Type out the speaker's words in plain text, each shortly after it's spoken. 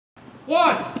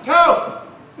1, 2,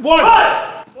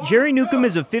 1. Jerry Newcomb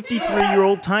is a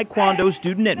 53-year-old Taekwondo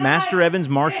student at Master Evans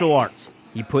Martial Arts.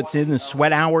 He puts in the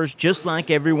sweat hours just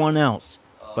like everyone else.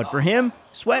 But for him,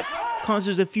 sweat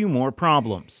causes a few more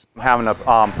problems. I'm having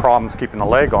problems keeping the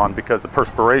leg on because the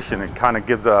perspiration, it kind of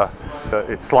gives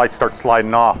starts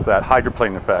sliding off, that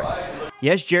hydroplane effect.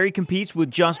 Yes, Jerry competes with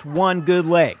just one good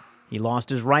leg. He lost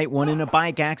his right one in a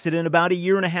bike accident about a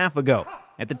year and a half ago.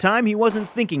 At the time, he wasn't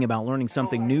thinking about learning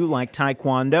something new like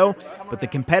Taekwondo, but the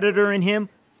competitor in him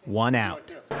won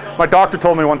out. My doctor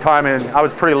told me one time, and I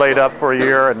was pretty laid up for a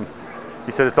year, and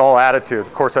he said it's all attitude.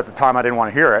 Of course, at the time, I didn't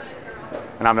want to hear it.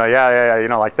 And I'm like, yeah, you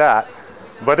know, like that.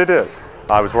 But it is.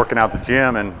 I was working out at the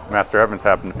gym, and Master Evans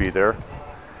happened to be there.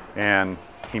 And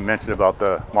he mentioned about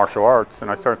the martial arts,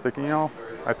 and I started thinking, you know,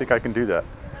 I think I can do that.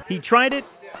 He tried it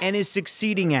and is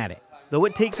succeeding at it, though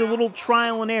it takes a little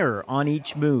trial and error on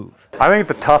each move. I think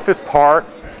the toughest part,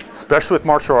 especially with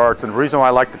martial arts, and the reason why I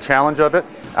like the challenge of it,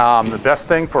 the best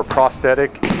thing for a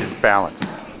prosthetic is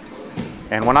balance.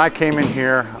 And when I came in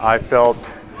here, I felt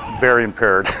very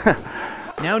impaired.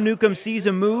 Now Newcomb sees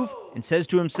a move and says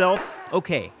to himself,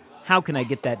 okay, how can I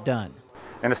get that done?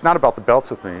 And it's not about the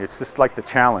belts with me, it's just like the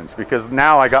challenge, because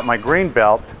now I got my green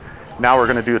belt. Now we're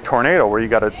going to do a tornado where you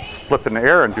got to flip in the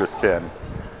air and do a spin.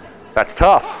 That's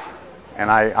tough, and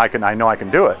I know I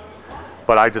can do it,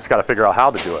 but I just got to figure out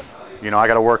how to do it. You know, I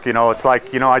got to work, you know, it's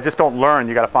like, you know, I just don't learn.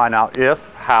 You got to find out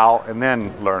if, how, and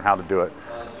then learn how to do it,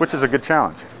 which is a good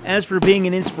challenge. As for being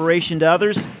an inspiration to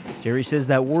others, Jerry says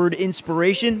that word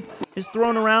inspiration is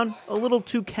thrown around a little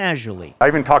too casually. I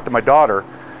even talked to my daughter,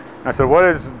 and I said, what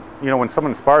is, you know, when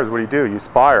someone inspires, what do? You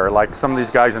aspire. Like some of these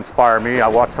guys inspire me. I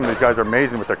watch some of these guys are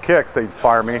amazing with their kicks. They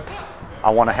inspire me. I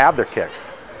want to have their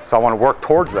kicks. So I want to work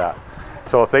towards that.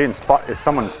 So if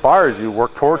someone inspires you,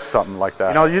 work towards something like that.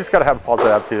 You know, you just got to have a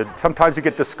positive attitude. Sometimes you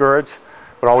get discouraged,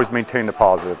 but always maintain the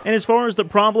positive. And as far as the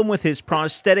problem with his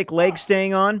prosthetic leg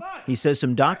staying on, he says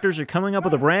some doctors are coming up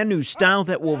with a brand new style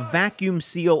that will vacuum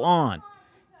seal on.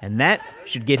 And that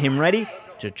should get him ready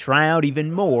to try out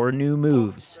even more new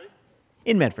moves.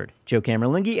 In Medford, Joe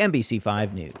Camerlingi,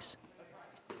 NBC5 News.